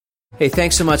Hey,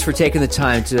 thanks so much for taking the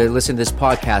time to listen to this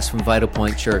podcast from Vital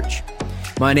Point Church.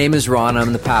 My name is Ron.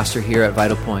 I'm the pastor here at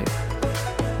Vital Point.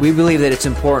 We believe that it's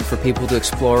important for people to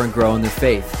explore and grow in their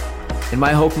faith. And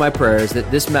my hope, my prayer is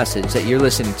that this message that you're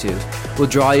listening to will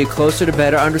draw you closer to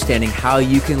better understanding how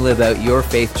you can live out your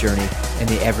faith journey in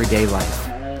the everyday life.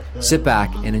 Sit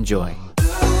back and enjoy.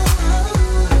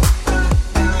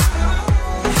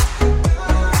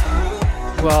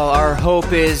 Well, our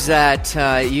hope is that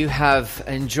you have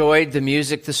enjoyed the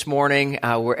music this morning,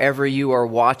 wherever you are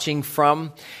watching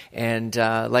from. And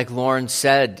like Lauren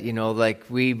said,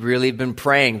 we've really been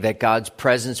praying that God's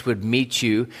presence would meet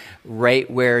you right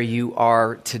where you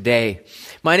are today.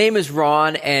 My name is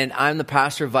Ron, and I'm the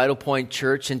pastor of Vital Point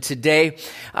Church. And today,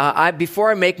 before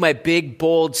I make my big,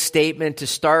 bold statement to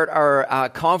start our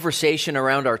conversation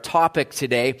around our topic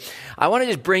today, I want to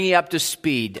just bring you up to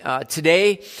speed.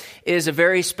 Today is a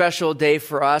very special day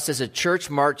for us as a church,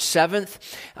 March 7th.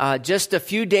 Just a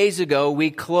few days ago,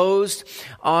 we closed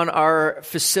on our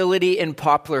facility in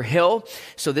Poplar Hill.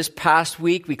 So this past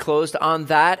week, we closed on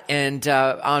that. And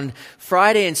on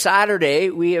Friday and Saturday,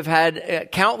 we have had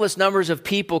countless numbers of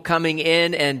people coming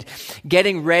in and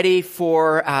getting ready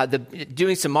for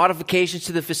doing some modifications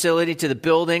to the facility, to the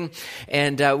building.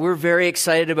 And we're very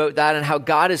excited about that and how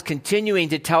God is continuing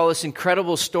to tell us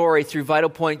incredible story through Vital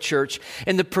Point Church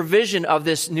and the provision of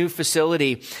this new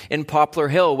facility in Poplar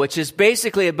Hill, which is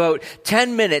basically about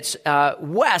 10 minutes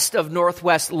west of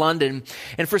northwest London.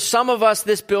 And for some of us,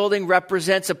 this building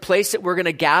represents a place that we're going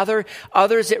to gather.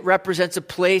 Others, it represents a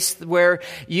place where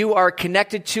you are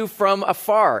connected to from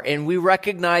afar. And we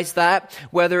recognize that,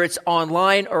 whether it's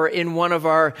online or in one of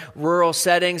our rural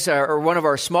settings or one of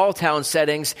our small town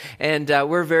settings. And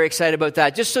we're very excited about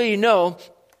that. Just so you know,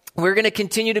 we're going to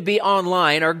continue to be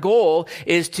online. Our goal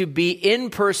is to be in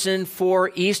person for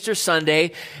Easter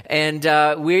Sunday, and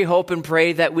we hope and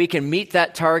pray that we can meet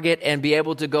that target and be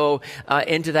able to go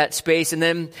into that space. And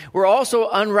then we're also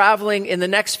unfolding in the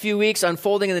next few weeks,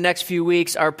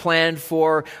 our plan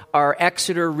for our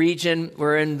Exeter region.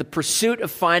 We're in the pursuit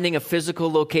of finding a physical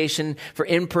location for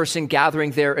in-person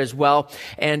gathering there as well.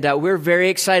 And we're very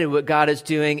excited what God is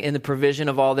doing in the provision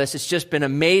of all this. It's just been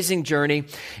an amazing journey.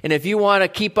 And if you want to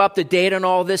keep up to date on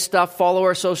all this stuff, follow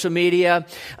our social media,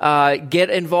 get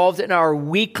involved in our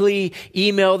weekly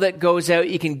email that goes out.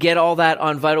 You can get all that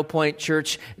on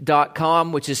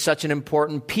vitalpointchurch.com, which is such an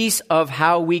important piece of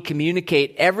how we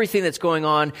communicate everything that's going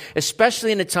on,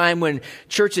 especially in a time when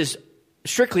church is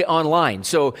strictly online.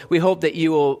 So we hope that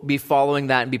you will be following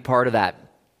that and be part of that.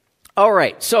 All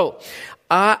right, so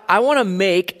I want to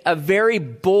make a very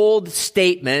bold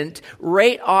statement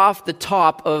right off the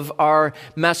top of our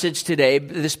message today,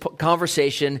 this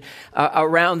conversation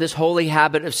around this holy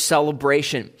habit of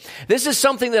celebration. This is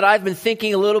something that I've been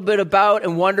thinking a little bit about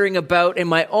and wondering about in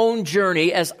my own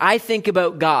journey as I think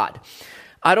about God.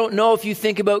 I don't know if you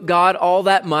think about God all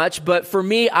that much, but for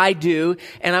me, I do.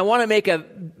 And I want to make a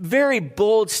very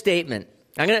bold statement.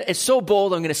 It's so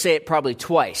bold, I'm going to say it probably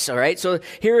twice. All right. So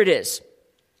here it is.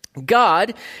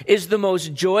 God is the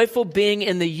most joyful being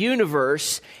in the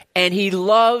universe, and he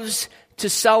loves to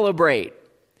celebrate.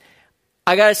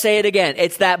 I got to say it again.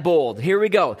 It's that bold. Here we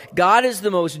go. God is the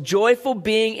most joyful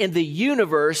being in the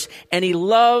universe, and he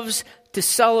loves to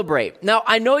celebrate. Now,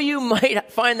 I know you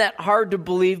might find that hard to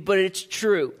believe, but it's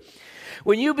true.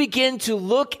 When you begin to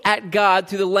look at God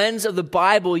through the lens of the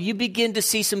Bible, you begin to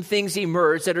see some things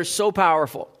emerge that are so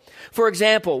powerful. For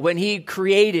example, when he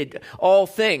created all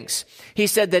things, he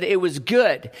said that it was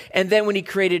good. And then when he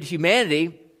created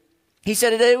humanity, he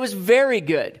said that it was very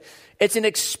good. It's an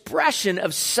expression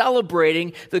of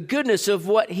celebrating the goodness of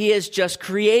what he has just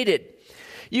created.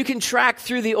 You can track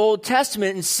through the Old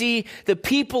Testament and see the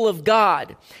people of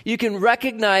God. You can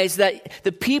recognize that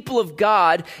the people of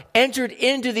God entered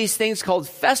into these things called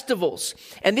festivals.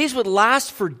 And these would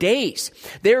last for days.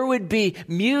 There would be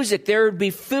music, there would be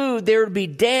food, there would be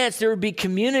dance, there would be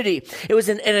community. It was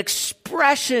an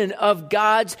expression of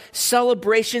God's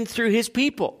celebration through his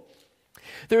people.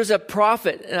 There's a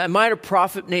prophet, a minor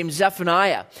prophet named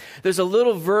Zephaniah. There's a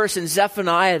little verse in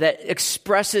Zephaniah that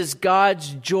expresses God's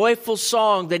joyful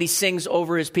song that he sings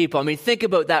over his people. I mean, think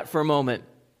about that for a moment.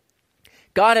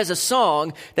 God has a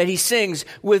song that he sings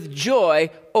with joy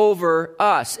over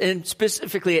us, and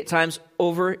specifically at times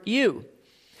over you.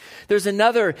 There's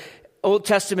another Old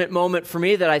Testament moment for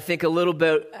me that I think a little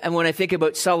bit, and when I think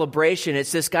about celebration,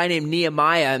 it's this guy named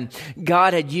Nehemiah, and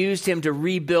God had used him to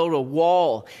rebuild a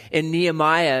wall in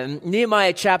Nehemiah. And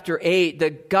Nehemiah chapter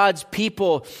 8, God's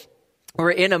people were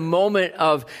in a moment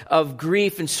of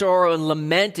grief and sorrow and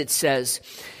lament, it says.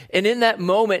 And in that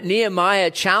moment,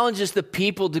 Nehemiah challenges the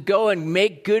people to go and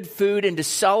make good food and to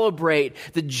celebrate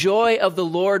the joy of the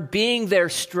Lord being their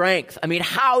strength. I mean,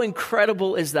 how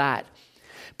incredible is that?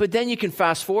 But then you can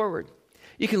fast forward.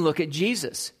 You can look at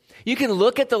Jesus. You can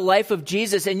look at the life of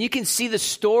Jesus and you can see the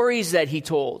stories that he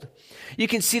told. You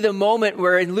can see the moment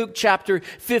where in Luke chapter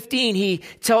 15, he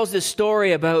tells this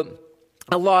story about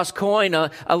a lost coin,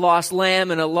 a lost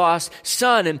lamb, and a lost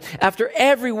son. And after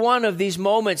every one of these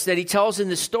moments that he tells in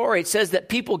the story, it says that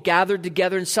people gathered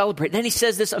together and celebrate. Then he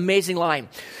says this amazing line,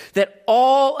 that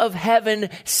all of heaven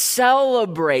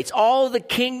celebrates, all the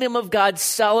kingdom of God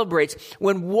celebrates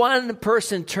when one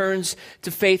person turns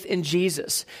to faith in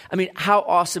Jesus. I mean, how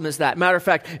awesome is that? Matter of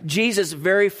fact, Jesus'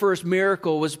 very first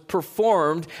miracle was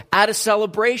performed at a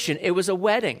celebration. It was a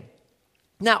wedding.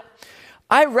 Now,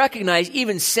 I recognize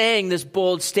even saying this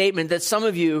bold statement that some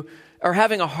of you are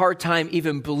having a hard time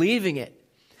even believing it.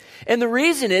 And the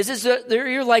reason is that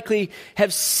you likely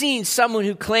have seen someone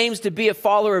who claims to be a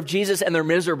follower of Jesus and they're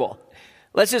miserable.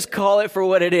 Let's just call it for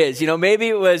what it is. You know, maybe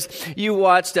it was you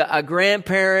watched a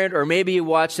grandparent, or maybe you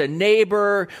watched a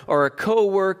neighbor or a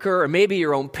coworker, or maybe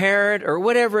your own parent or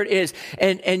whatever it is.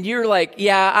 And you're like,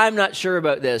 yeah, I'm not sure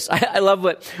about this. I love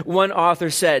what one author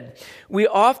said. We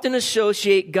often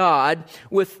associate God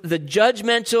with the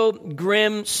judgmental,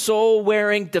 grim,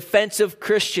 soul-wearing, defensive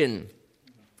Christian.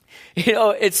 You know,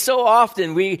 it's so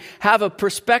often we have a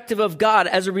perspective of God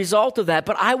as a result of that.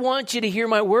 But I want you to hear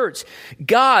my words.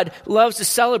 God loves to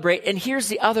celebrate. And here's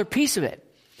the other piece of it.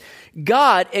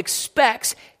 God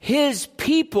expects his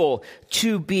people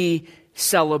to be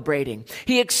celebrating.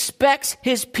 He expects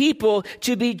his people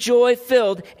to be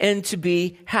joy-filled and to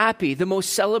be happy. The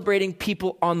most celebrating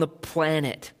people on the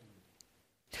planet.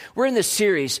 We're in this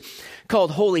series called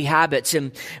Holy Habits,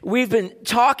 and we've been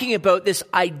talking about this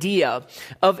idea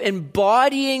of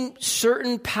embodying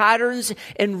certain patterns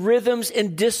and rhythms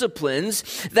and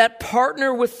disciplines that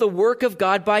partner with the work of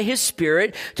God by his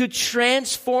Spirit to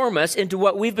transform us into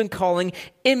what we've been calling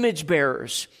image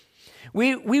bearers.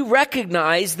 We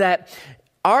recognize that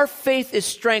our faith is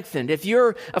strengthened. If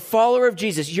you're a follower of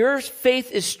Jesus, your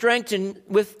faith is strengthened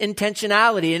with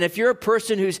intentionality. And if you're a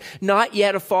person who's not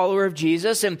yet a follower of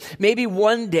Jesus, and maybe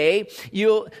one day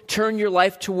you'll turn your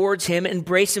life towards him,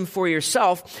 embrace him for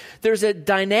yourself, there's a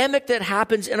dynamic that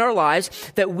happens in our lives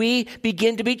that we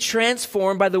begin to be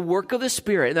transformed by the work of the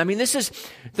Spirit. And I mean, this is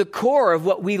the core of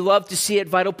what we love to see at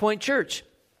Vital Point Church.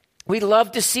 We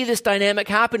love to see this dynamic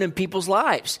happen in people's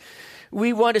lives.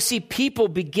 We want to see people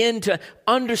begin to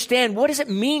understand, what does it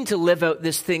mean to live out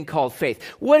this thing called faith?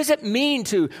 What does it mean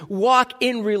to walk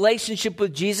in relationship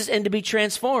with Jesus and to be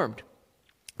transformed?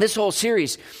 This whole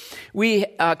series we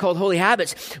called Holy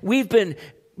Habits, we've been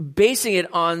basing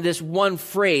it on this one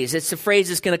phrase. It's a phrase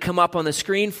that's going to come up on the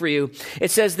screen for you.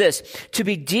 It says this: to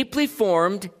be deeply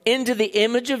formed into the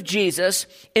image of Jesus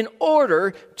in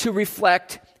order to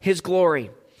reflect his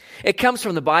glory. It comes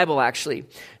from the Bible, actually.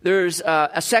 There's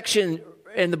a section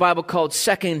in the Bible called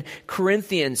 2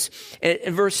 Corinthians.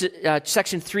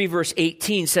 Section 3, verse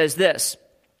 18 says this: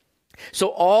 so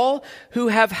all who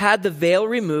have had the veil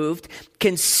removed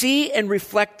can see and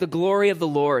reflect the glory of the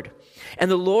Lord. And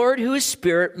the Lord, who is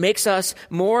Spirit, makes us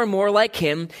more and more like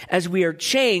him as we are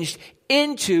changed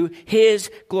into his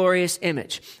glorious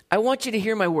image. I want you to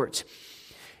hear my words.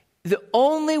 The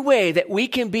only way that we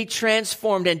can be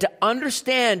transformed and to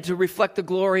understand, to reflect the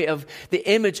glory of the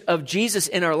image of Jesus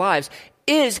in our lives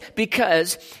is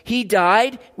because he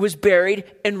died, was buried,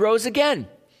 and rose again.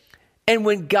 And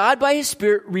when God by his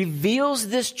Spirit reveals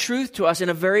this truth to us in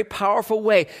a very powerful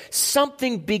way,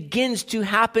 something begins to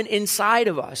happen inside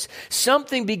of us.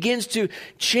 Something begins to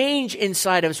change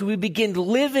inside of us. We begin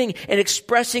living and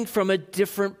expressing from a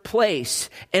different place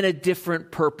and a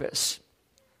different purpose.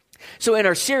 So in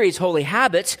our series, Holy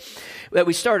Habits, that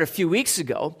we started a few weeks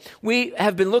ago, we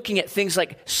have been looking at things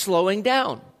like slowing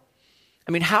down.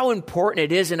 I mean, how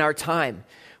important it is in our time,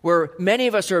 where many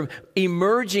of us are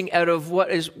emerging out of what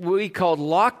we call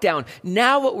lockdown.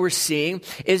 Now what we're seeing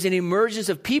is an emergence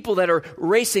of people that are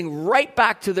racing right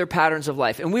back to their patterns of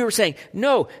life. And we were saying,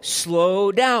 no,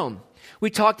 slow down. We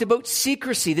talked about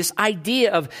secrecy, this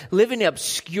idea of living an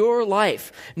obscure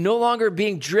life, no longer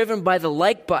being driven by the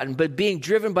like button, but being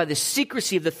driven by the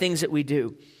secrecy of the things that we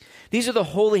do. These are the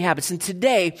holy habits. And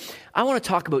today, I want to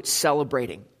talk about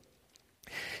celebrating.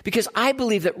 Because I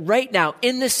believe that right now,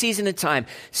 in this season of time,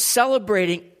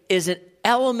 celebrating is an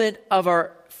element of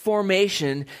our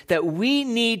formation that we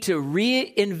need to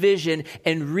re-envision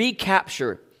and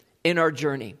recapture in our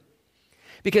journey.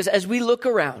 Because as we look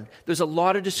around, there's a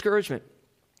lot of discouragement.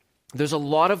 There's a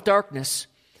lot of darkness.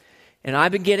 And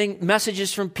I've been getting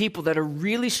messages from people that are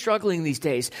really struggling these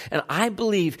days. And I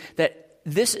believe that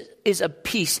this is a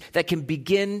piece that can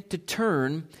begin to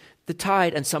turn the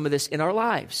tide on some of this in our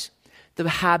lives. The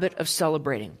habit of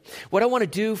celebrating. What I want to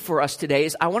do for us today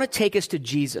is I want to take us to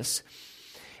Jesus.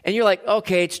 And you're like,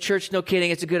 okay, it's church, no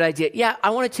kidding, it's a good idea. Yeah,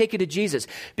 I want to take you to Jesus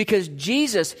because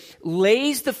Jesus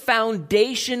lays the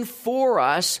foundation for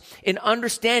us in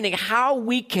understanding how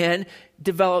we can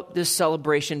develop this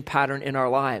celebration pattern in our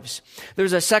lives.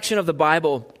 There's a section of the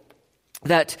Bible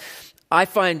that I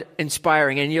find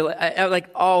inspiring, and you're like,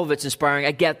 all of it's inspiring,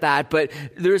 I get that, but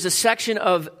there's a section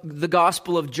of the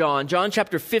Gospel of John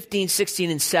chapter 15, 16,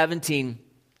 and 17.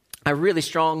 I really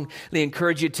strongly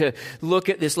encourage you to look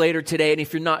at this later today, and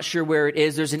if you're not sure where it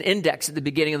is, there's an index at the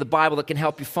beginning of the Bible that can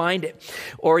help you find it,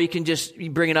 or you can just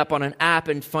bring it up on an app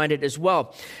and find it as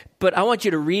well. But I want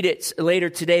you to read it later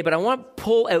today, but I want to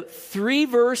pull out 3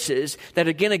 verses that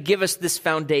are going to give us this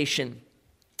foundation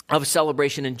of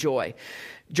celebration and joy.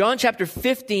 John chapter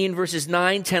 15, verses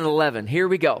 9, 10, 11. Here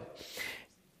we go.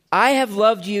 I have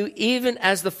loved you even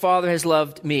as the Father has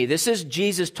loved me. This is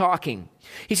Jesus talking.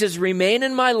 He says, remain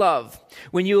in my love.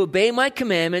 When you obey my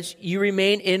commandments, you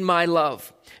remain in my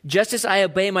love, just as I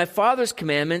obey my Father's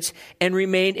commandments and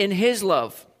remain in his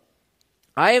love.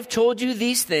 I have told you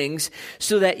these things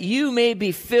so that you may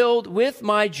be filled with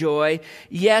my joy.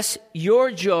 Yes,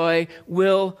 your joy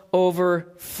will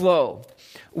overflow.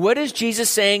 What is Jesus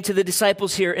saying to the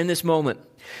disciples here in this moment?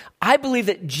 I believe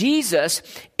that Jesus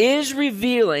is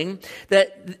revealing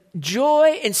that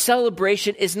joy and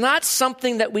celebration is not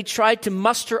something that we try to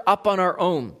muster up on our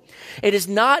own. It is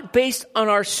not based on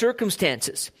our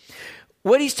circumstances.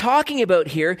 What he's talking about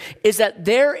here is that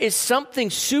there is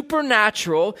something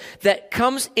supernatural that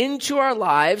comes into our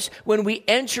lives when we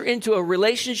enter into a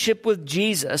relationship with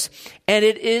Jesus, and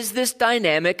it is this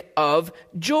dynamic of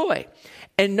joy.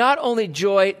 And not only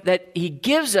joy that he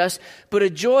gives us, but a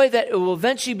joy that it will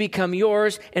eventually become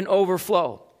yours and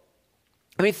overflow.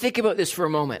 I mean, think about this for a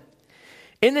moment.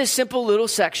 In this simple little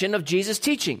section of Jesus'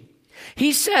 teaching,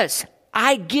 he says,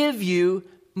 I give you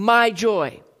my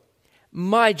joy.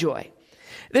 My joy.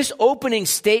 This opening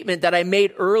statement that I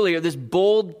made earlier, this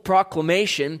bold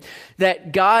proclamation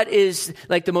that God is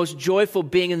like the most joyful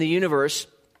being in the universe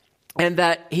and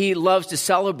that he loves to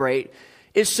celebrate,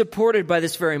 is supported by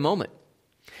this very moment.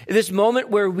 This moment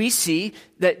where we see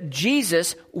that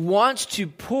Jesus wants to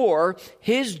pour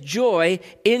his joy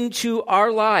into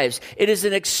our lives. It is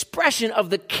an expression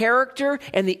of the character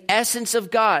and the essence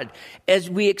of God as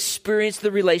we experience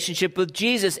the relationship with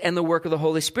Jesus and the work of the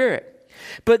Holy Spirit.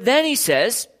 But then he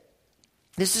says,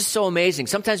 this is so amazing.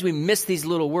 Sometimes we miss these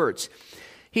little words.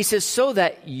 He says, so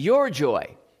that your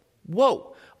joy, whoa.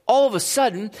 All of a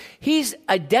sudden, he's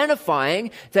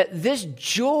identifying that this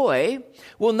joy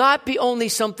will not be only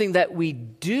something that we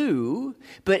do,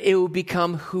 but it will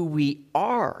become who we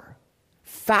are.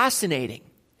 Fascinating.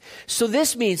 So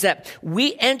this means that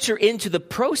we enter into the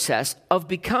process of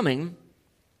becoming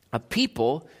a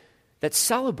people that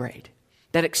celebrate,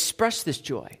 that express this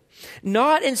joy.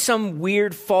 Not in some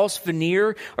weird false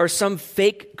veneer or some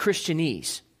fake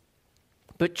Christianese,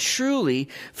 but truly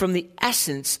from the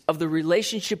essence of the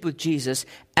relationship with Jesus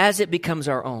as it becomes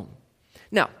our own.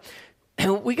 Now,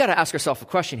 we got to ask ourselves a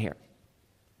question here.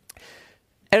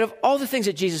 Out of all the things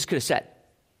that Jesus could have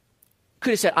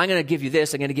said, I'm going to give you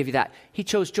this, I'm going to give you that. He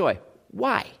chose joy.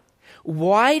 Why?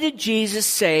 Why did Jesus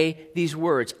say these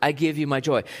words, I give you my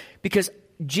joy? Because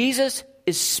Jesus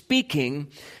is speaking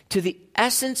to the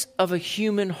essence of a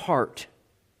human heart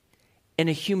and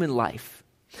a human life.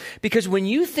 Because when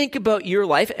you think about your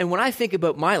life, and when I think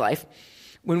about my life,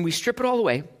 when we strip it all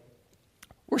away,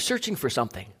 we're searching for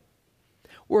something.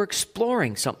 We're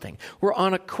exploring something. We're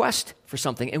on a quest for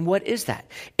something. And what is that?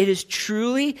 It is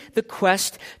truly the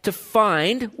quest to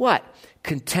find what?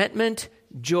 Contentment,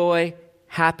 joy,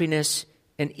 happiness,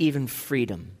 and even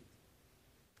freedom.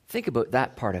 Think about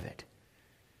that part of it.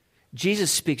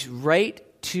 Jesus speaks right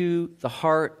to the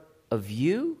heart of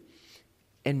you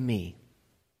and me.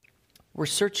 We're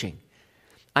searching.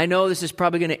 I know this is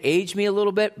probably going to age me a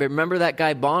little bit, but remember that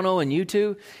guy Bono and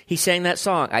U2? He sang that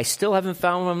song, I still haven't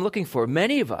found what I'm looking for.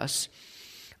 Many of us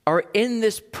are in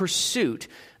this pursuit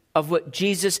of what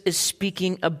Jesus is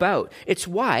speaking about. It's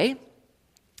why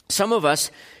some of us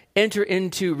enter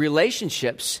into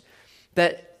relationships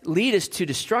that lead us to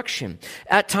destruction.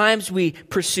 At times we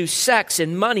pursue sex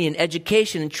and money and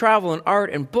education and travel and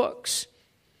art and books.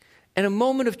 And a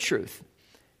moment of truth.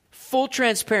 Full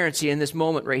transparency in this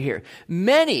moment right here.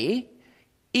 Many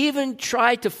even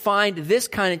try to find this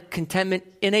kind of contentment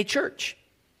in a church.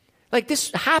 Like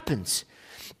this happens.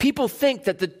 People think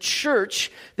that the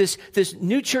church, this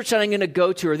new church that I'm going to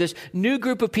go to, or this new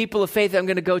group of people of faith that I'm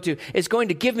going to go to, is going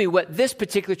to give me what this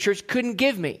particular church couldn't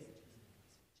give me.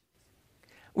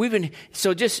 There's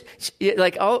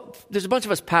a bunch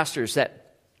of us pastors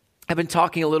that have been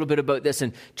talking a little bit about this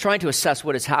and trying to assess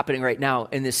what is happening right now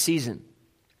in this season.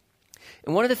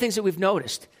 And one of the things that we've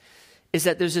noticed is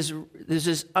that there's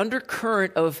this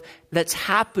undercurrent that's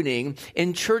happening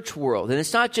in church world. And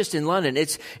it's not just in London,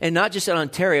 and not just in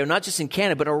Ontario, not just in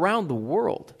Canada, but around the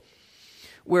world,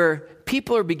 where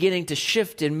people are beginning to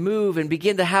shift and move and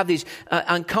begin to have these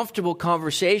uncomfortable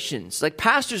conversations. Like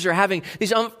pastors are having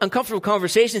these uncomfortable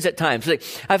conversations at times. Like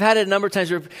I've had it a number of times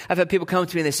where I've had people come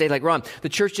to me and they say, like, Ron, the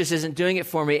church just isn't doing it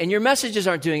for me, and your messages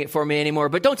aren't doing it for me anymore,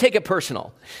 but don't take it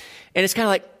personal. And it's kind of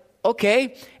like,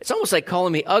 okay, it's almost like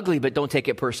calling me ugly, but don't take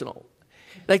it personal.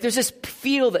 Like there's this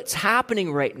feel that's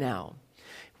happening right now.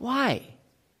 Why?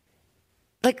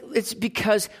 Like it's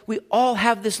because we all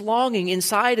have this longing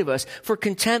inside of us for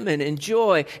contentment and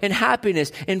joy and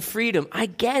happiness and freedom. I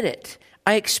get it.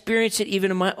 I experience it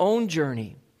even in my own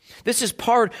journey. This is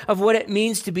part of what it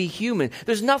means to be human.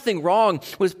 There's nothing wrong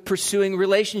with pursuing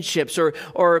relationships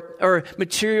or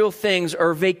material things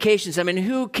or vacations. I mean,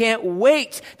 who can't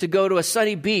wait to go to a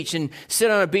sunny beach and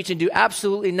sit on a beach and do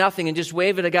absolutely nothing and just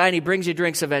wave at a guy and he brings you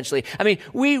drinks eventually? I mean,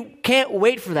 we can't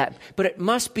wait for that, but it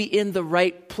must be in the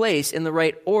right place, in the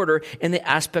right order, in the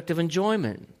aspect of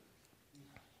enjoyment.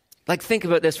 Like, think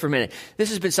about this for a minute. This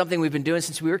has been something we've been doing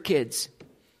since we were kids.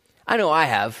 I know I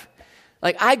have.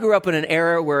 Like, I grew up in an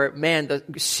era where, man, the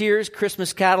Sears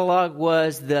Christmas catalog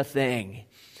was the thing.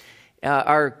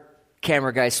 Our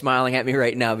camera guy's smiling at me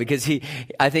right now because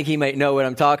I think he might know what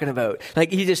I'm talking about.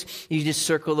 Like, you just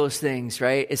circle those things,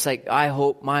 right? It's like, I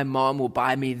hope my mom will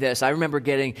buy me this. I remember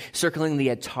circling the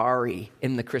Atari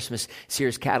in the Christmas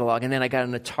Sears catalog, and then I got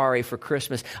an Atari for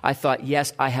Christmas. I thought,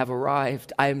 yes, I have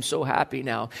arrived. I am so happy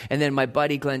now. And then my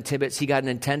buddy Glenn Tibbetts, he got a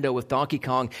Nintendo with Donkey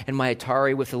Kong, and my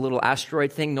Atari with the little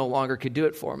asteroid thing no longer could do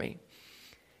it for me.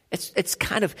 It's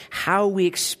kind of how we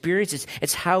experience it.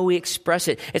 It's how we express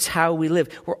it. It's how we live.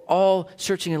 We're all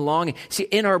searching and longing. See,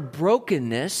 in our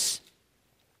brokenness,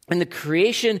 in the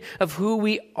creation of who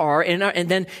we are, and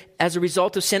then as a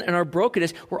result of sin and our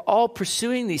brokenness, we're all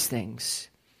pursuing these things.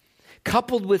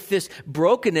 Coupled with this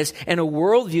brokenness and a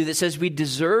worldview that says we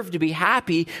deserve to be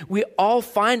happy, we all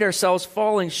find ourselves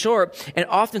falling short and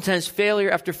oftentimes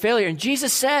failure after failure. And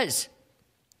Jesus says,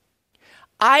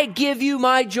 I give you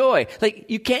my joy. Like,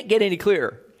 you can't get any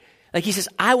clearer. Like, he says,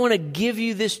 I want to give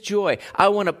you this joy. I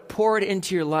want to pour it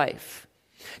into your life.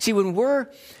 See, when we're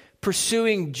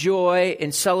pursuing joy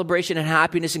and celebration and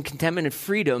happiness and contentment and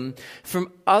freedom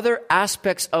from other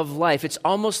aspects of life, it's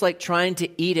almost like trying to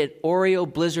eat an Oreo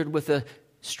Blizzard with a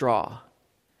straw.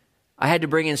 I had to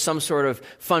bring in some sort of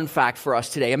fun fact for us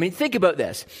today. I mean, think about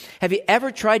this. Have you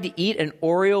ever tried to eat an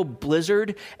Oreo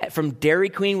Blizzard from Dairy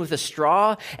Queen with a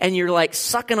straw, and you're like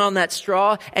sucking on that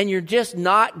straw, and you're just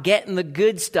not getting the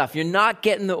good stuff? You're not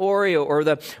getting the Oreo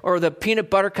or the peanut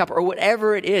butter cup or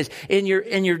whatever it is, and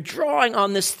you're drawing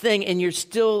on this thing, and you're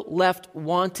still left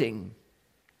wanting.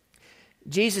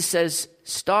 Jesus says,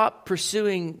 stop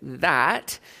pursuing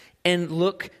that and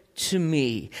look to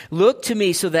me. Look to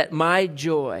me so that my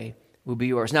joy will be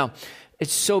yours. Now,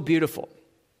 it's so beautiful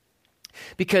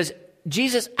because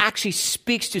Jesus actually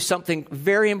speaks to something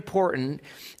very important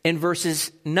in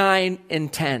verses 9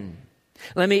 and 10.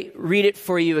 Let me read it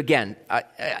for you again.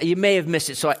 You may have missed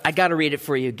it, so I got to read it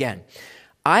for you again.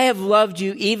 I have loved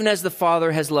you even as the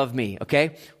Father has loved me,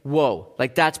 okay? Whoa,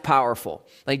 like that's powerful.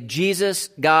 Like Jesus,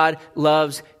 God,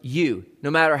 loves you. No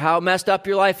matter how messed up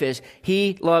your life is,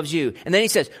 he loves you. And then he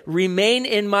says, remain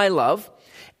in my love.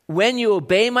 When you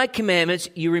obey my commandments,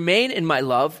 you remain in my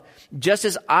love, just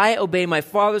as I obey my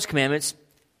Father's commandments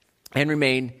and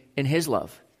remain in his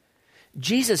love.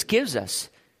 Jesus gives us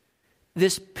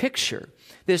this picture,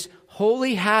 this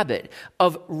holy habit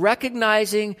of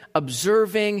recognizing,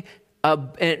 observing,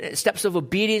 steps of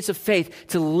obedience of faith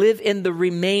to live in the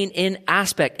remain in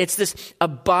aspect. It's this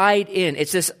abide in.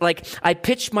 It's this like I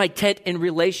pitch my tent in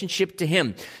relationship to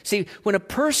him. See, when a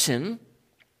person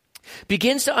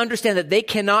begins to understand that they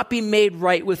cannot be made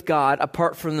right with God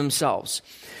apart from themselves,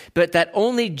 but that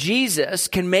only Jesus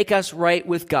can make us right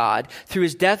with God through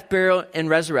his death, burial, and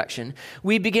resurrection,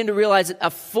 we begin to realize that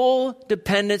a full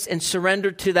dependence and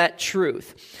surrender to that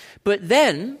truth. But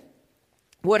then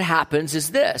what happens is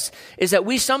that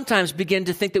we sometimes begin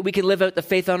to think that we can live out the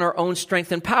faith on our own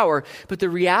strength and power. But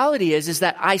the reality is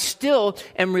that I still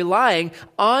am relying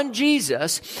on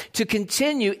Jesus to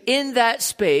continue in that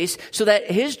space so that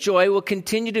his joy will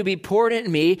continue to be poured into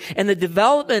me, and the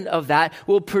development of that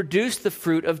will produce the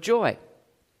fruit of joy.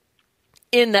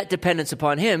 in that dependence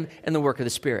upon him and the work of the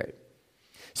Spirit.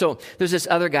 So there's this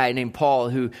other guy named Paul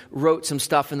who wrote some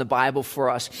stuff in the Bible for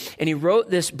us. And he wrote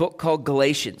this book called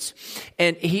Galatians.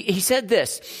 And he said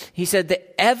this. He said,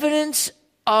 the evidence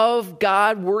of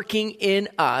God working in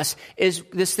us is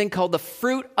this thing called the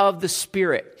fruit of the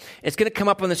Spirit. It's going to come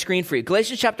up on the screen for you.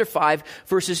 Galatians chapter 5,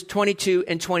 verses 22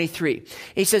 and 23.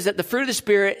 He says that the fruit of the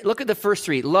Spirit, look at the first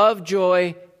three: love,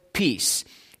 joy, peace.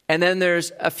 And then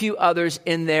there's a few others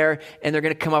in there, and they're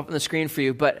going to come up on the screen for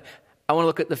you. But I want to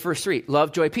look at the first three: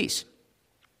 love, joy, peace.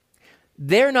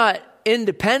 They're not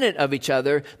independent of each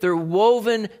other. They're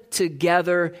woven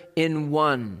together in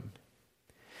one.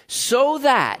 So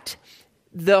that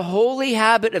the holy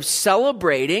habit of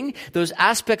celebrating those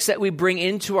aspects that we bring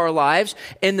into our lives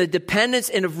and the dependence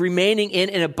and of remaining in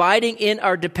and abiding in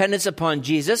our dependence upon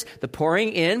Jesus, the pouring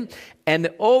in and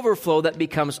the overflow that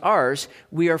becomes ours,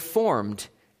 we are formed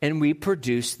and we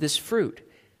produce this fruit.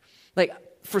 Like,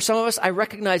 for some of us, I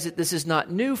recognize that this is not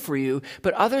new for you,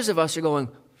 but others of us are going,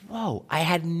 whoa, I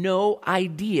had no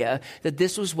idea that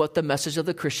this was what the message of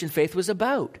the Christian faith was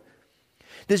about.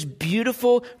 This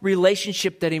beautiful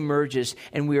relationship that emerges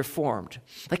and we are formed.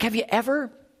 Like, have you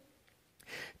ever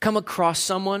come across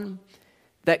someone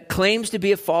that claims to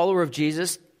be a follower of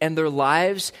Jesus and their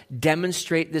lives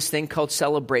demonstrate this thing called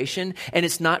celebration, and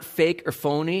it's not fake or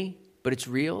phony, but it's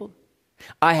real?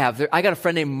 I have. I got a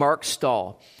friend named Mark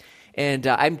Stahl, and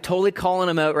I'm totally calling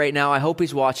him out right now. I hope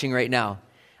he's watching right now.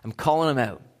 I'm calling him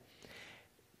out.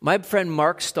 My friend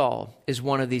Mark Stahl is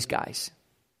one of these guys.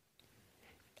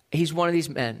 He's one of these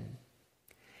men.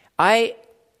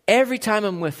 Every time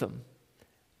I'm with him,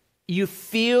 you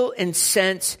feel and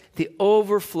sense the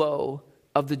overflow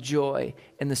of the joy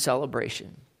and the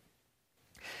celebration.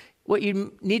 What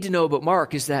you need to know about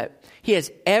Mark is that he has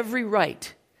every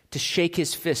right to shake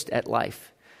his fist at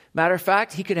life. Matter of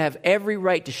fact, he could have every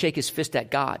right to shake his fist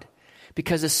at God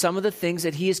because of some of the things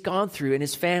that he has gone through in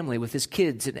his family with his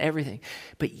kids and everything.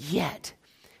 But yet,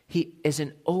 he is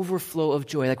an overflow of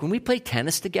joy. Like when we play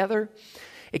tennis together,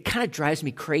 it kind of drives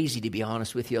me crazy, to be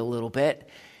honest with you, a little bit.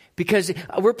 Because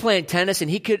we're playing tennis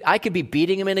and I could be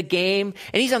beating him in a game,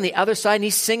 and he's on the other side and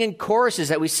he's singing choruses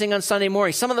that we sing on Sunday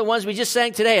morning. Some of the ones we just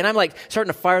sang today, and I'm like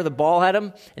starting to fire the ball at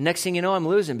him, and next thing you know, I'm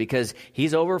losing because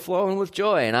he's overflowing with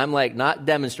joy, and I'm like not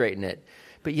demonstrating it.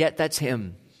 But yet that's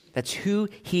him. That's who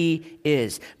he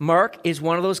is. Mark is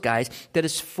one of those guys that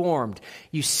is formed.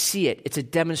 You see it. It's a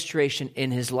demonstration in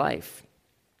his life.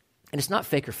 And it's not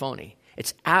fake or phony.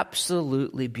 It's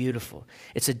absolutely beautiful.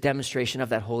 It's a demonstration of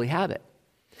that holy habit.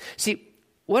 See,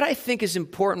 what I think is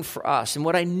important for us and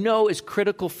what I know is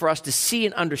critical for us to see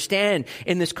and understand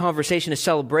in this conversation of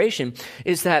celebration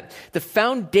is that the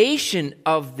foundation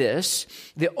of this,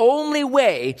 the only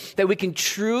way that we can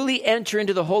truly enter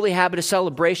into the holy habit of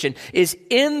celebration is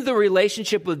in the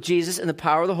relationship with Jesus and the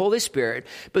power of the Holy Spirit.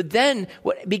 But then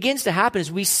what begins to happen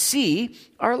is we see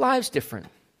our lives different.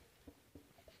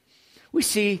 We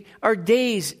see our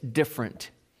days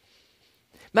different.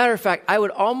 Matter of fact, I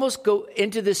would almost go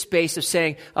into this space of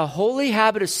saying a holy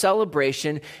habit of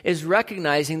celebration is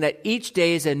recognizing that each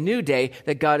day is a new day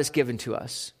that God has given to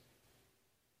us.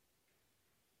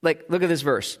 Like, look at this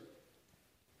verse.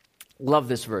 Love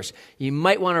this verse. You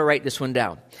might want to write this one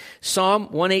down. Psalm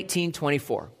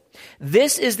 118:24.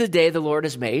 This is the day the Lord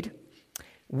has made.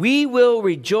 We will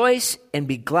rejoice and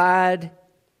be glad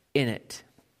in it.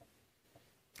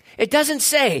 It doesn't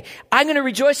say, I'm going to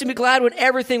rejoice and be glad when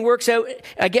everything works out.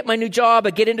 I get my new job.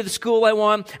 I get into the school I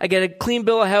want. I get a clean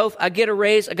bill of health. I get a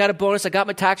raise. I got a bonus. I got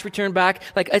my tax return back.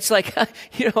 Like, it's like,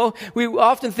 we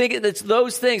often think it's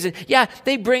those things. And yeah,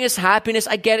 they bring us happiness.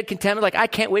 I get it, contentment. Like, I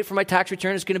can't wait for my tax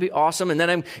return. It's going to be awesome. And then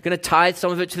I'm going to tithe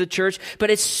some of it to the church.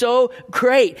 But it's so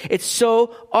great. It's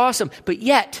so awesome. But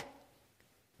yet,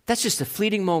 that's just a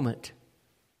fleeting moment.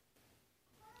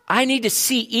 I need to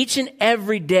see each and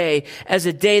every day as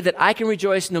a day that I can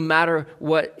rejoice no matter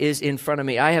what is in front of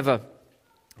me. I have a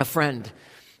friend,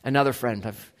 another friend.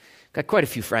 I've got quite a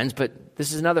few friends, but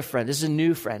this is another friend. This is a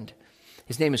new friend.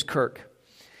 His name is Kirk,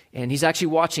 and he's actually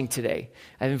watching today.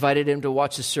 I've invited him to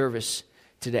watch the service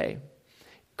today.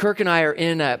 Kirk and I are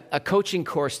in a coaching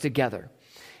course together.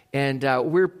 And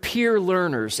we're peer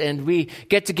learners, and we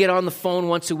get on the phone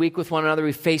once a week with one another.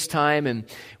 We FaceTime, and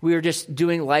we are just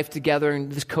doing life together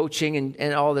and this coaching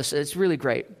and all this. It's really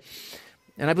great.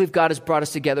 And I believe God has brought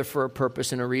us together for a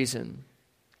purpose and a reason.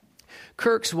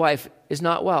 Kirk's wife is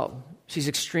not well. She's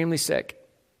extremely sick.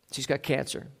 She's got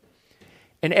cancer.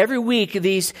 And every week,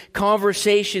 these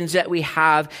conversations that we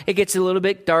have, it gets a little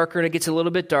bit darker and it gets a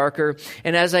little bit darker.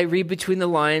 And as I read between the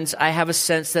lines, I have a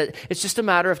sense that it's just a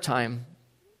matter of time.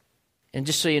 And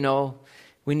just so you know,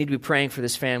 we need to be praying for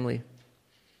this family.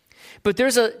 But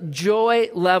there's a joy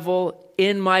level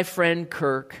in my friend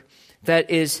Kirk that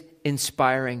is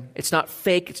inspiring. It's not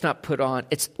fake. It's not put on.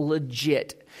 It's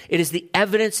legit. It is the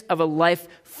evidence of a life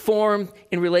formed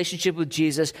in relationship with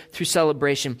Jesus through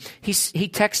celebration. He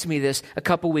texted me this a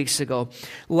couple weeks ago.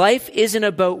 Life isn't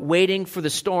about waiting for the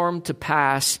storm to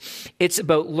pass. It's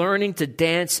about learning to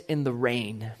dance in the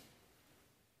rain.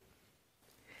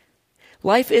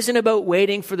 Life isn't about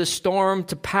waiting for the storm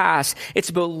to pass. It's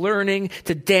about learning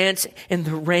to dance in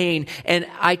the rain. And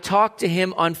I talked to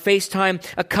him on FaceTime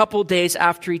a couple days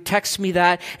after he texted me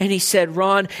that. And he said,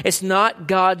 Ron, it's not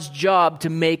God's job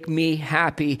to make me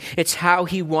happy. It's how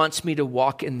he wants me to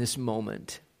walk in this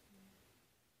moment.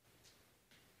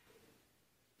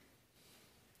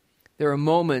 There are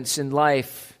moments in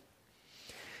life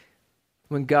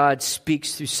when God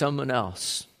speaks through someone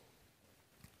else.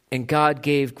 And God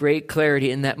gave great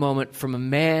clarity in that moment from a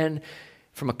man,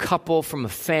 from a couple, from a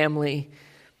family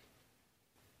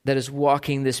that is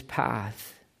walking this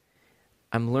path.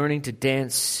 I'm learning to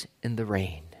dance in the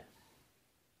rain.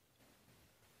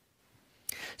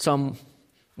 Psalm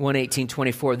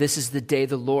 118:24. This is the day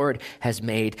the Lord has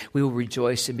made. We will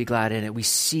rejoice and be glad in it. We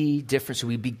see difference.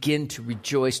 We begin to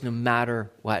rejoice no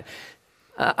matter what.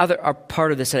 Other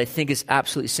part of this that I think is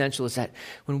absolutely essential is that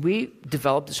when we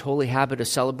develop this holy habit of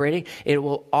celebrating, it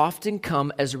will often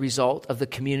come as a result of the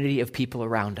community of people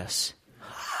around us.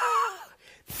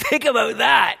 Think about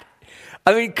that.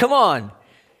 I mean, come on.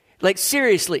 Like,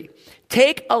 seriously,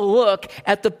 take a look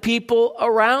at the people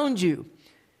around you.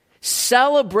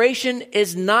 Celebration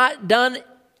is not done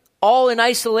all in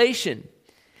isolation.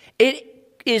 It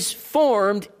is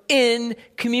formed in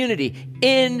community,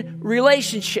 in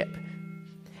relationship.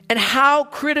 And how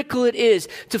critical it is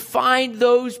to find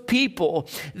those people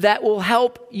that will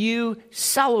help you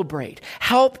celebrate,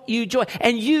 help you joy.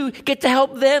 And you get to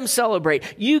help them celebrate.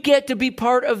 You get to be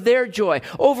part of their joy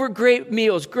over great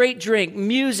meals, great drink,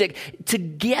 music,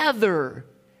 together.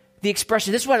 The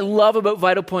expression. This is what I love about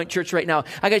Vital Point Church right now.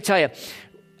 I got to tell you,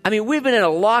 I mean, we've been in a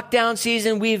lockdown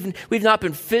season. We've not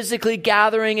been physically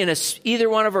gathering in either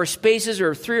one of our spaces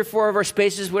or 3 or 4 of our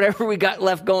spaces, whatever we got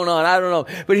left going on. I don't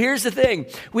know. But here's the thing.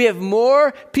 We have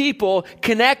more people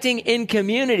connecting in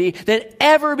community than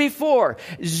ever before.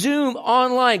 Zoom,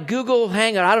 online, Google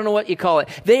Hangout, I don't know what you call it.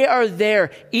 They are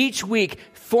there each week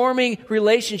forming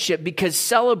relationship because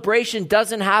celebration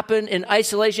doesn't happen in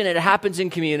isolation. It happens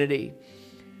in community.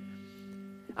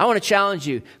 I want to challenge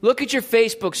you. Look at your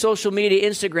Facebook, social media,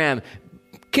 Instagram.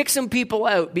 Kick some people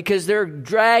out because they're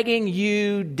dragging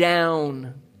you down.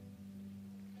 And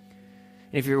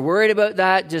if you're worried about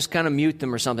that, just kind of mute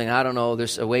them or something. I don't know.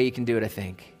 There's a way you can do it, I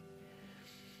think.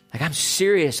 Like, I'm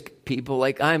serious, people.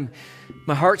 Like,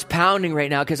 my heart's pounding right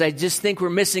now because I just think we're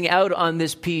missing out on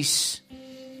this piece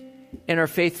in our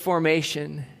faith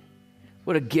formation.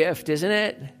 What a gift, isn't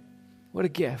it? What a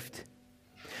gift.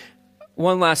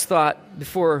 One last thought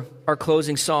before our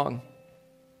closing song.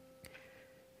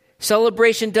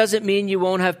 Celebration doesn't mean you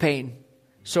won't have pain,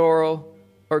 sorrow,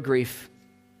 or grief.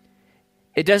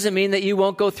 It doesn't mean that you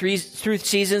won't go through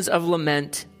seasons of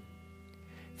lament.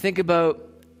 Think about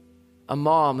a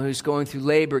mom who's going through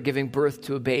labor, giving birth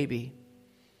to a baby.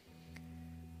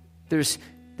 There's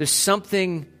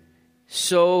something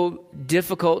so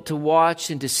difficult to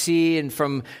watch and to see, and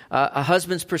from a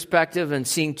husband's perspective and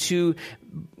seeing 2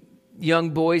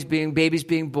 young babies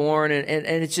being born. And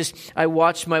it's just, I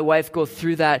watched my wife go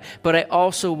through that, but I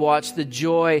also watched the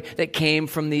joy that came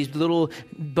from these little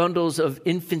bundles of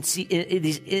infancy.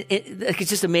 It's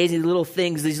just amazing little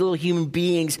things, these little human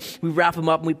beings. We wrap them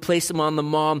up and we place them on the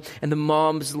mom, and the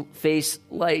mom's face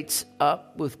lights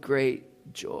up with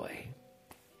great joy.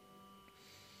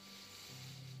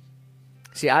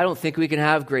 See, I don't think we can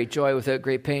have great joy without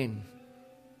great pain.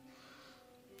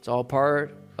 It's all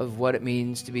part of what it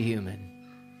means to be human.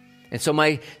 And so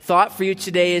my thought for you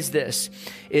today is this,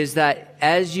 is that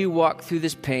as you walk through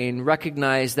this pain,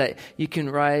 recognize that you can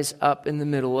rise up in the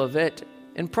middle of it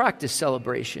and practice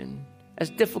celebration,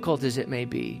 as difficult as it may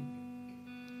be.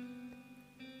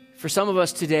 For some of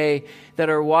us today that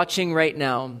are watching right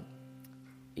now,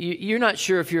 you're not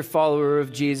sure if you're a follower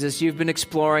of Jesus. You've been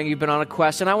exploring, you've been on a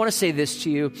quest, and I want to say this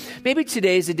to you. Maybe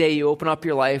today's the day you open up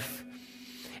your life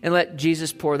and let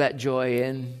Jesus pour that joy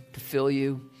in to fill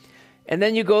you. And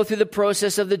then you go through the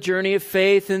process of the journey of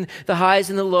faith and the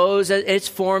highs and the lows. It's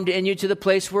formed in you to the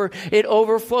place where it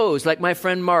overflows, like my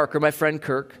friend Mark or my friend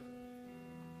Kirk.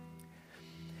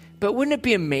 But wouldn't it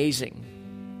be amazing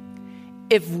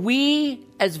if we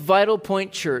as Vital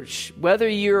Point Church, whether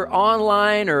you're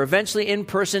online or eventually in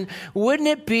person, wouldn't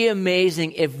it be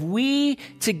amazing if we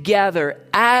together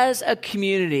as a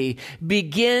community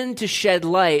begin to shed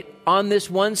light on this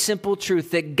one simple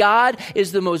truth, that God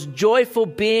is the most joyful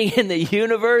being in the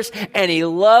universe, and he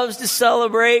loves to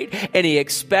celebrate, and he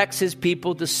expects his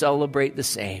people to celebrate the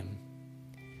same.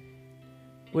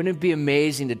 Wouldn't it be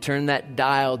amazing to turn that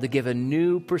dial to give a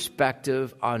new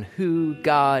perspective on who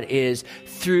God is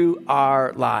through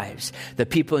our lives? The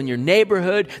people in your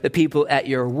neighborhood, the people at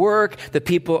your work, the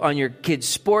people on your kids'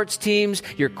 sports teams,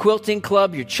 your quilting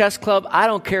club, your chess club, I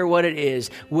don't care what it is.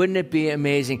 Wouldn't it be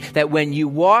amazing that when you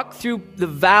walk through the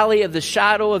valley of the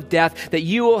shadow of death, that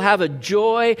you will have a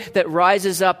joy that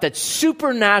rises up, that's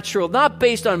supernatural, not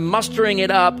based on mustering it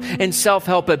up and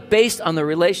self-help, but based on the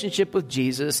relationship with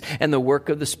Jesus and the work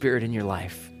of the Spirit in your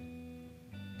life.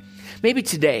 Maybe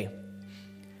today,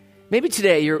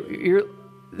 you're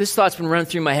this thought's been running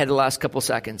through my head the last couple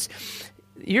seconds.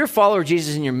 You're a follower of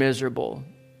Jesus and you're miserable.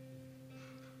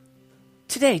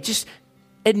 Today, just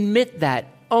admit that,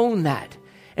 own that,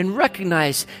 and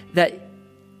recognize that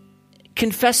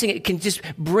confessing it can just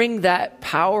bring that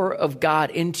power of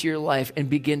God into your life and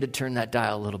begin to turn that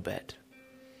dial a little bit.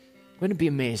 Wouldn't it be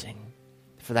amazing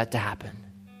for that to happen?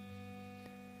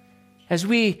 As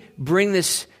we bring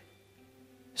this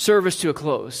service to a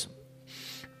close,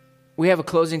 we have a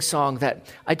closing song that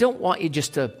I don't want you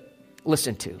just to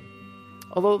listen to,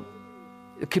 although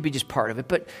it could be just part of it.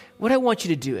 But what I want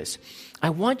you to do is, I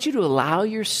want you to allow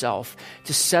yourself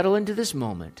to settle into this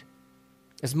moment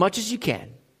as much as you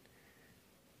can,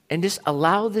 and just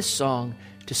allow this song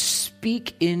to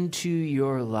speak into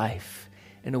your life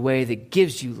in a way that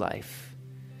gives you life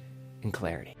and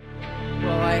clarity.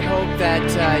 Well, I hope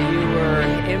that you were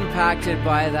impacted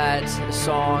by that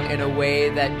song in a way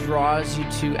that draws you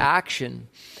to action.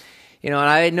 And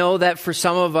I know that for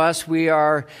some of us, we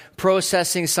are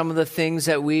processing some of the things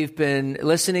that we've been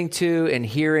listening to and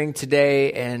hearing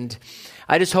today. And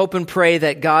I just hope and pray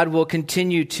that God will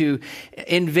continue to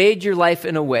invade your life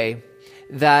in a way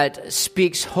that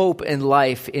speaks hope and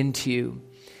life into you.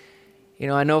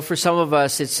 I know for some of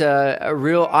us, it's a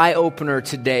real eye-opener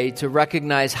today to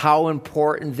recognize how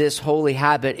important this holy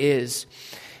habit is.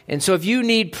 And so if you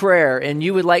need prayer and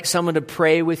you would like someone to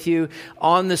pray with you,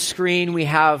 on the screen we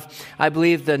have, I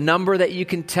believe, the number that you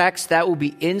can text. That will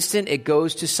be instant. It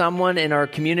goes to someone in our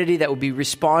community that will be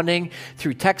responding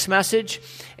through text message.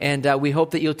 And we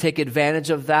hope that you'll take advantage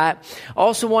of that.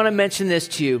 Also want to mention this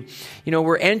to you.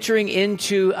 We're entering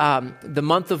into the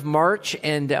month of March,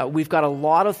 and we've got a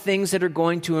lot of things that are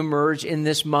going to emerge in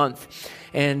this month.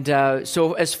 And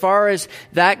so as far as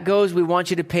that goes, we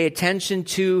want you to pay attention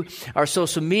to our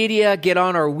social media, get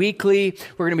on our weekly.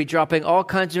 We're going to be dropping all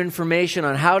kinds of information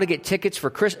on how to get tickets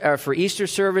for Easter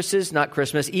services, not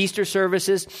Christmas, Easter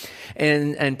services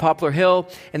in Poplar Hill,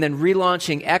 and then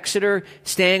relaunching Exeter,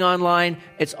 staying online.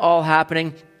 It's all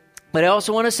happening. But I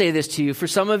also want to say this to you. For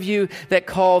some of you that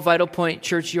call Vital Point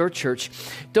Church your church,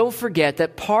 don't forget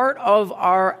that part of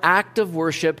our act of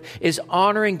worship is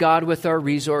honoring God with our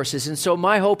resources. And so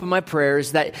my hope and my prayer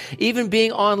is that even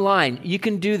being online, you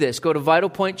can do this. Go to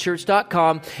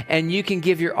vitalpointchurch.com and you can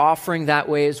give your offering that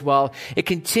way as well. It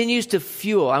continues to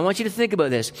fuel. I want you to think about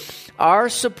this. Our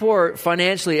support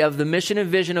financially of the mission and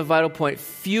vision of Vital Point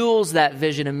fuels that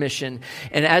vision and mission.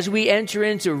 And as we enter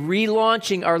into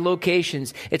relaunching our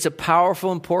locations, it's a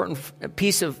powerful, important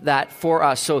piece of that for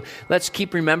us. So let's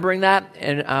keep remembering that.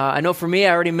 And I know for me,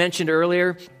 I already mentioned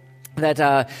earlier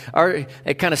that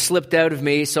it kind of slipped out of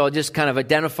me, so I'll just kind of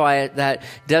identify it, that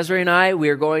Desiree and I, we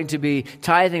are going to be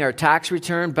tithing our tax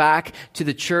return back to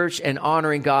the church and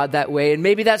honoring God that way. And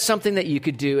maybe that's something that you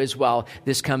could do as well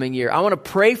this coming year. I want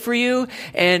to pray for you,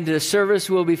 and the service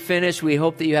will be finished. We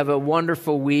hope that you have a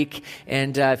wonderful week.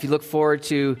 And if you look forward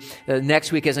to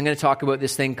next week, as I'm going to talk about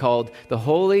this thing called the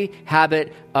Holy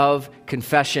Habit of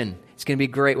Confession. It's going to be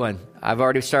a great one. I've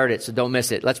already started, so don't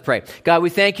miss it. Let's pray. God,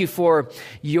 we thank you for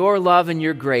your love and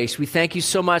your grace. We thank you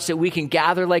so much that we can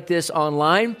gather like this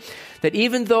online, that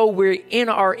even though we're in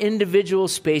our individual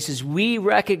spaces, we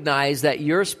recognize that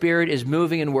your Spirit is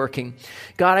moving and working.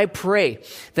 God, I pray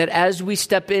that as we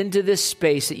step into this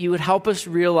space, that you would help us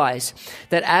realize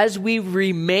that as we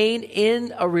remain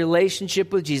in a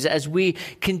relationship with Jesus, as we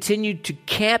continue to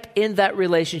camp in that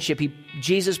relationship,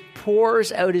 Jesus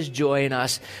pours out his joy in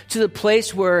us to the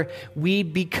place where we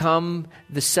become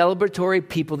the celebratory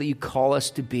people that you call us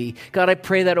to be. God, I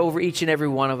pray that over each and every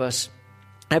one of us.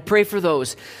 I pray for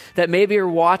those that maybe are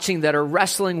watching that are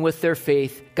wrestling with their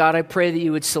faith. God, I pray that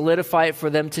you would solidify it for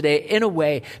them today in a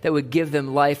way that would give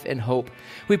them life and hope.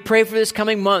 We pray for this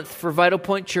coming month for Vital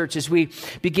Point Church as we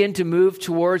begin to move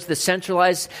towards the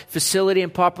centralized facility in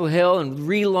Poplar Hill and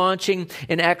relaunching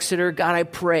in Exeter. God, I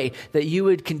pray that you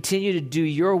would continue to do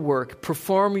your work,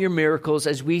 perform your miracles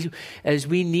as we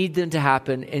need them to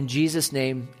happen. In Jesus'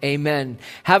 name, amen.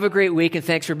 Have a great week, and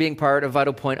thanks for being part of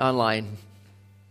Vital Point Online.